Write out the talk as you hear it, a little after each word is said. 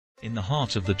In the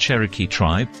heart of the Cherokee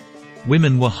tribe,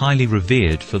 women were highly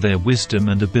revered for their wisdom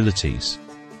and abilities.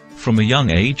 From a young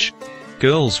age,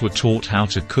 girls were taught how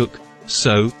to cook,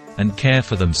 sew, and care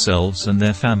for themselves and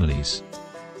their families.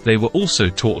 They were also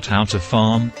taught how to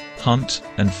farm, hunt,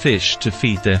 and fish to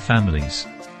feed their families.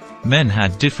 Men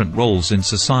had different roles in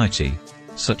society,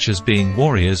 such as being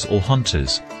warriors or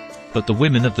hunters, but the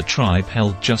women of the tribe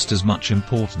held just as much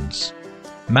importance.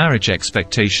 Marriage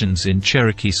expectations in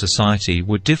Cherokee society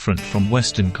were different from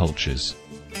Western cultures.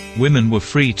 Women were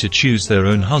free to choose their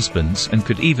own husbands and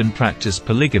could even practice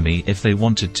polygamy if they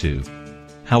wanted to.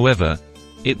 However,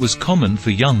 it was common for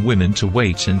young women to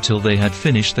wait until they had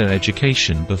finished their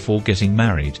education before getting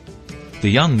married. The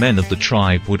young men of the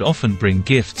tribe would often bring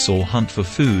gifts or hunt for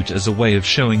food as a way of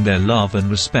showing their love and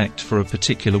respect for a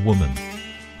particular woman.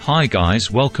 Hi guys,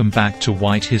 welcome back to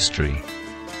White History.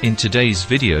 In today's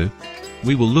video,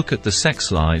 we will look at the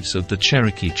sex lives of the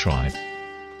Cherokee tribe.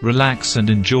 Relax and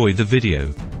enjoy the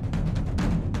video.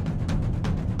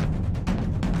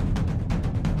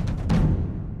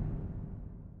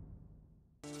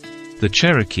 The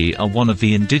Cherokee are one of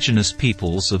the indigenous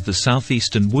peoples of the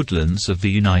southeastern woodlands of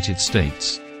the United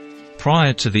States.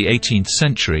 Prior to the 18th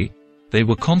century, they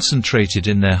were concentrated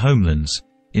in their homelands,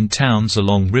 in towns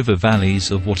along river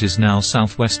valleys of what is now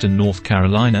southwestern North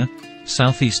Carolina,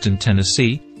 southeastern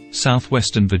Tennessee,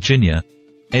 southwestern Virginia,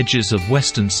 edges of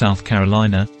western South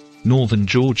Carolina, northern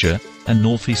Georgia, and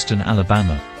northeastern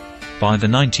Alabama. By the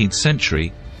 19th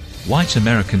century, white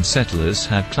American settlers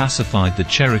had classified the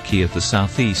Cherokee of the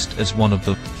Southeast as one of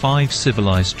the 5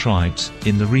 civilized tribes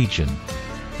in the region.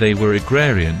 They were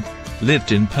agrarian,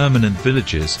 lived in permanent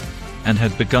villages, and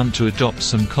had begun to adopt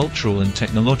some cultural and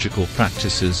technological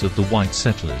practices of the white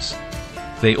settlers.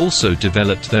 They also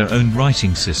developed their own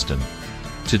writing system.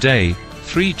 Today,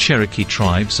 3 Cherokee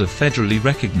tribes are federally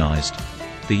recognized: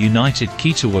 the United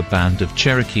Kiowa Band of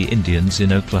Cherokee Indians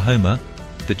in Oklahoma,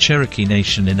 the Cherokee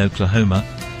Nation in Oklahoma,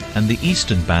 and the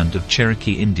Eastern Band of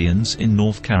Cherokee Indians in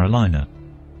North Carolina.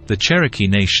 The Cherokee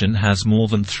Nation has more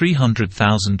than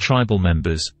 300,000 tribal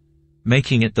members,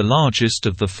 making it the largest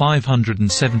of the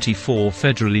 574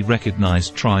 federally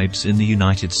recognized tribes in the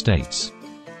United States.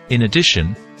 In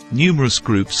addition, numerous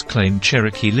groups claim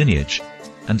Cherokee lineage,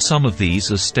 and some of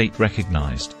these are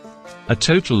state-recognized. A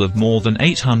total of more than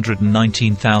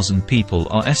 819,000 people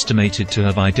are estimated to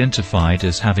have identified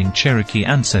as having Cherokee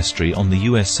ancestry on the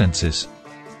U.S. Census.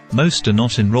 Most are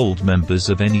not enrolled members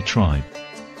of any tribe.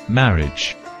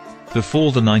 Marriage.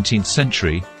 Before the 19th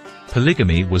century,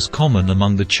 polygamy was common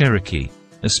among the Cherokee,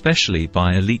 especially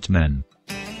by elite men.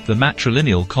 The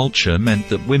matrilineal culture meant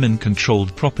that women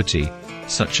controlled property,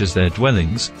 such as their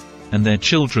dwellings, and their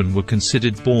children were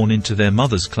considered born into their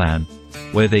mother's clan,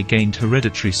 where they gained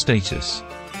hereditary status.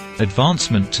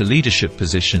 Advancement to leadership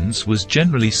positions was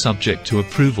generally subject to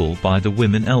approval by the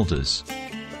women elders.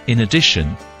 In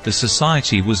addition, the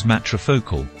society was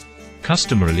matrifocal.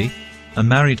 Customarily, a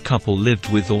married couple lived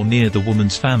with or near the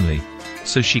woman's family,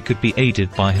 so she could be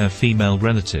aided by her female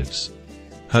relatives.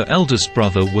 Her eldest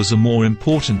brother was a more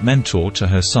important mentor to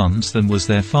her sons than was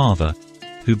their father,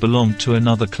 who belonged to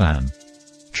another clan.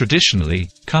 Traditionally,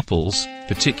 couples,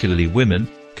 particularly women,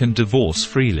 can divorce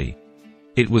freely.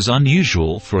 It was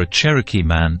unusual for a Cherokee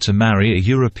man to marry a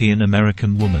European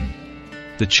American woman.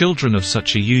 The children of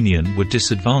such a union were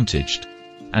disadvantaged,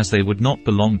 as they would not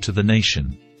belong to the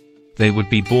nation. They would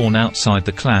be born outside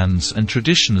the clans and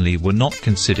traditionally were not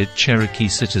considered Cherokee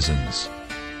citizens.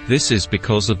 This is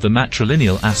because of the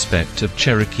matrilineal aspect of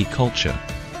Cherokee culture.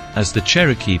 As the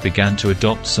Cherokee began to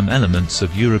adopt some elements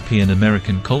of European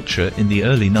American culture in the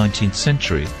early 19th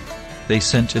century, they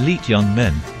sent elite young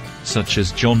men, such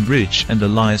as John Ridge and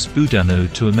Elias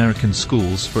Boudinot, to American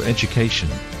schools for education.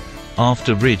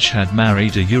 After Ridge had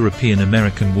married a European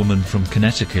American woman from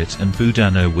Connecticut and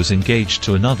Boudinot was engaged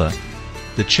to another,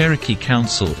 the Cherokee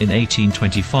Council in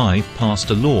 1825 passed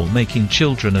a law making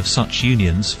children of such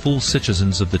unions full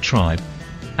citizens of the tribe,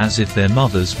 as if their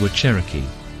mothers were Cherokee.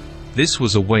 This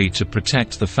was a way to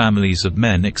protect the families of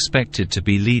men expected to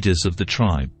be leaders of the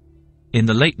tribe. In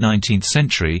the late 19th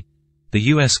century, the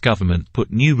U.S. government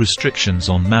put new restrictions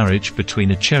on marriage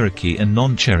between a Cherokee and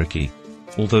non-Cherokee,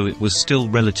 although it was still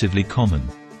relatively common.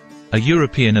 A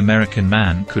European American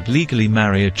man could legally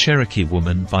marry a Cherokee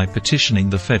woman by petitioning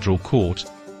the federal court,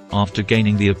 after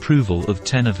gaining the approval of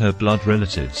 10 of her blood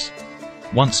relatives.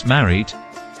 Once married,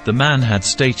 the man had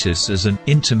status as an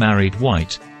intermarried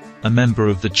white, a member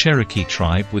of the Cherokee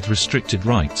tribe with restricted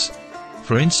rights.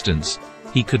 For instance,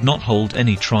 he could not hold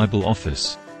any tribal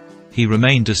office. He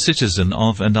remained a citizen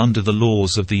of and under the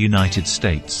laws of the United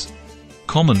States.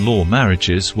 Common law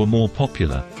marriages were more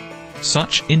popular.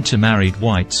 Such intermarried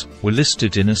whites were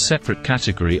listed in a separate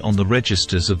category on the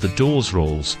registers of the Dawes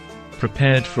rolls,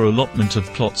 prepared for allotment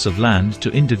of plots of land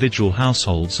to individual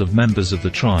households of members of the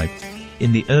tribe,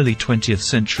 in the early 20th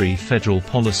century federal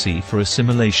policy for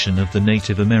assimilation of the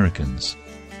Native Americans.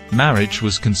 Marriage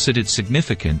was considered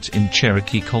significant in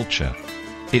Cherokee culture.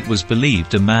 It was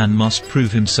believed a man must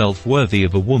prove himself worthy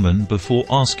of a woman before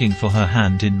asking for her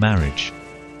hand in marriage.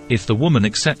 If the woman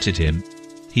accepted him,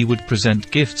 he would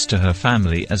present gifts to her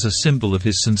family as a symbol of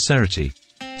his sincerity,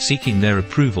 seeking their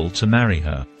approval to marry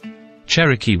her.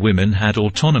 Cherokee women had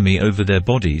autonomy over their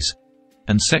bodies,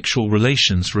 and sexual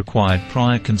relations required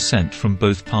prior consent from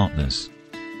both partners.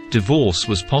 Divorce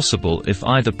was possible if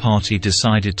either party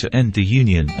decided to end the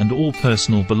union and all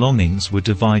personal belongings were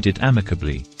divided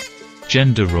amicably.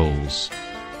 Gender roles.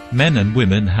 Men and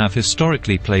women have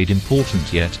historically played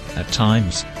important yet, at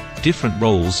times, different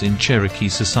roles in Cherokee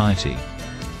society.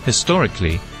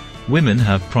 Historically, women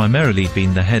have primarily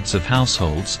been the heads of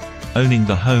households, owning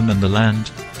the home and the land,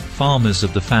 farmers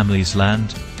of the family's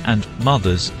land, and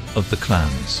mothers of the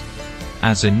clans.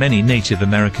 As in many Native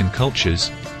American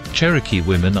cultures, Cherokee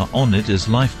women are honored as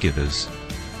life givers.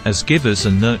 As givers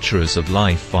and nurturers of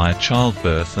life via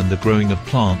childbirth and the growing of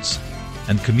plants,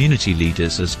 and community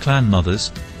leaders as clan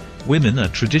mothers, women are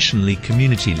traditionally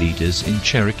community leaders in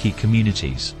Cherokee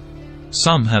communities.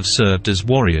 Some have served as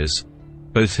warriors,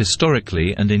 both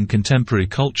historically and in contemporary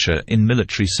culture in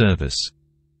military service.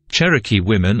 Cherokee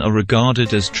women are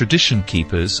regarded as tradition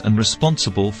keepers and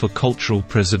responsible for cultural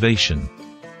preservation.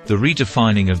 The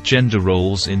redefining of gender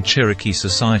roles in Cherokee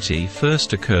society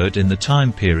first occurred in the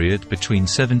time period between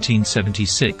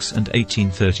 1776 and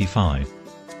 1835.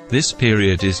 This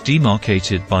period is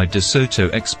demarcated by De Soto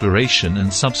exploration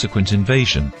and subsequent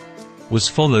invasion, was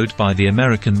followed by the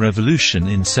American Revolution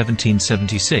in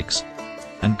 1776,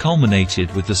 and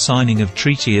culminated with the signing of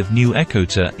Treaty of New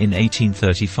Echota in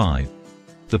 1835.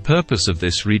 The purpose of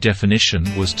this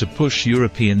redefinition was to push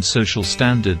European social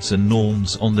standards and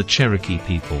norms on the Cherokee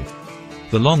people.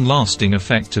 The long-lasting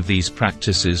effect of these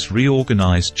practices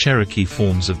reorganized Cherokee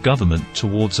forms of government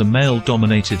towards a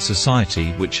male-dominated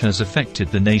society which has affected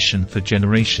the nation for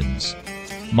generations.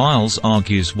 Miles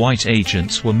argues white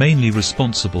agents were mainly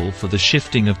responsible for the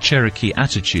shifting of Cherokee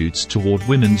attitudes toward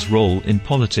women's role in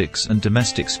politics and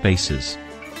domestic spaces.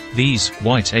 These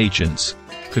white agents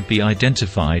could be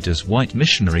identified as white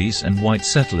missionaries and white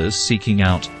settlers seeking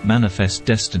out manifest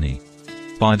destiny.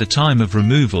 By the time of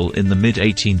removal in the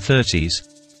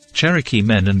mid-1830s, Cherokee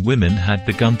men and women had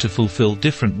begun to fulfill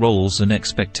different roles and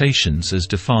expectations as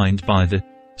defined by the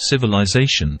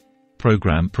civilization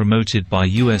program promoted by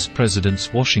U.S.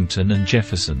 Presidents Washington and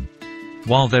Jefferson.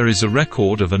 While there is a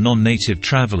record of a non-native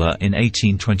traveler in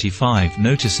 1825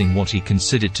 noticing what he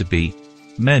considered to be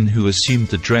men who assumed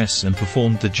the dress and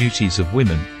performed the duties of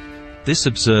women, this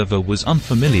observer was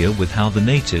unfamiliar with how the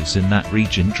natives in that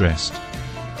region dressed.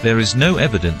 There is no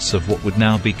evidence of what would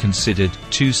now be considered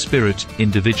two-spirit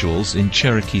individuals in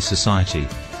Cherokee society.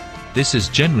 This is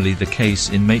generally the case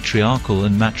in matriarchal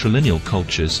and matrilineal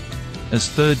cultures, as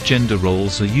third gender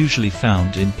roles are usually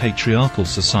found in patriarchal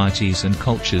societies and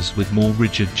cultures with more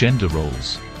rigid gender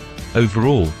roles.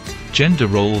 Overall, gender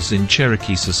roles in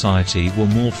Cherokee society were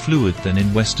more fluid than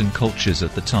in Western cultures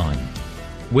at the time.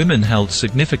 Women held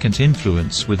significant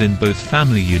influence within both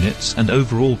family units and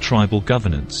overall tribal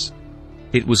governance.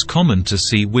 It was common to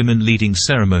see women leading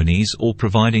ceremonies or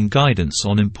providing guidance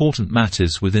on important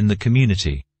matters within the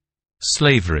community.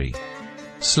 Slavery.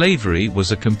 Slavery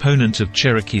was a component of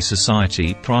Cherokee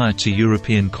society prior to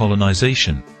European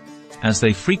colonization, as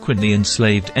they frequently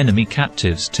enslaved enemy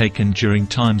captives taken during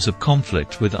times of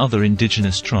conflict with other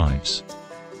indigenous tribes.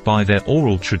 By their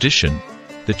oral tradition,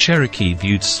 the Cherokee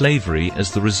viewed slavery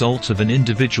as the result of an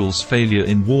individual's failure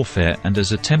in warfare and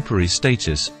as a temporary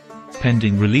status,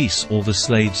 pending release or the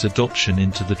slave's adoption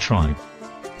into the tribe.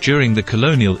 During the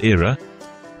colonial era,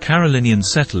 Carolinian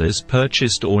settlers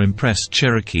purchased or impressed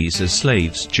Cherokees as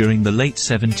slaves during the late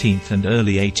 17th and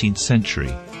early 18th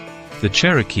century. The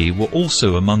Cherokee were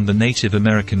also among the Native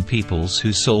American peoples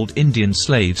who sold Indian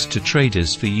slaves to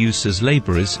traders for use as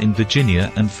laborers in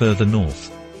Virginia and further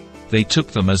north. They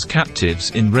took them as captives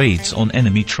in raids on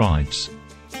enemy tribes.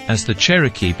 As the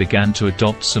Cherokee began to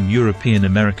adopt some European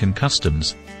American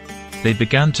customs, they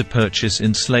began to purchase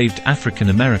enslaved African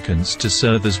Americans to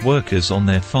serve as workers on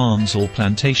their farms or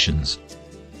plantations,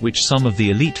 which some of the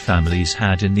elite families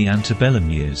had in the antebellum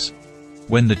years.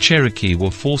 When the Cherokee were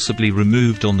forcibly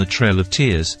removed on the Trail of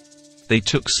Tears, they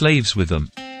took slaves with them,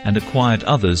 and acquired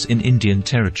others in Indian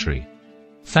Territory.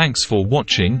 Thanks for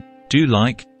watching. Do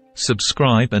like,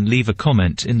 subscribe and leave a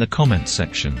comment in the comment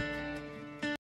section.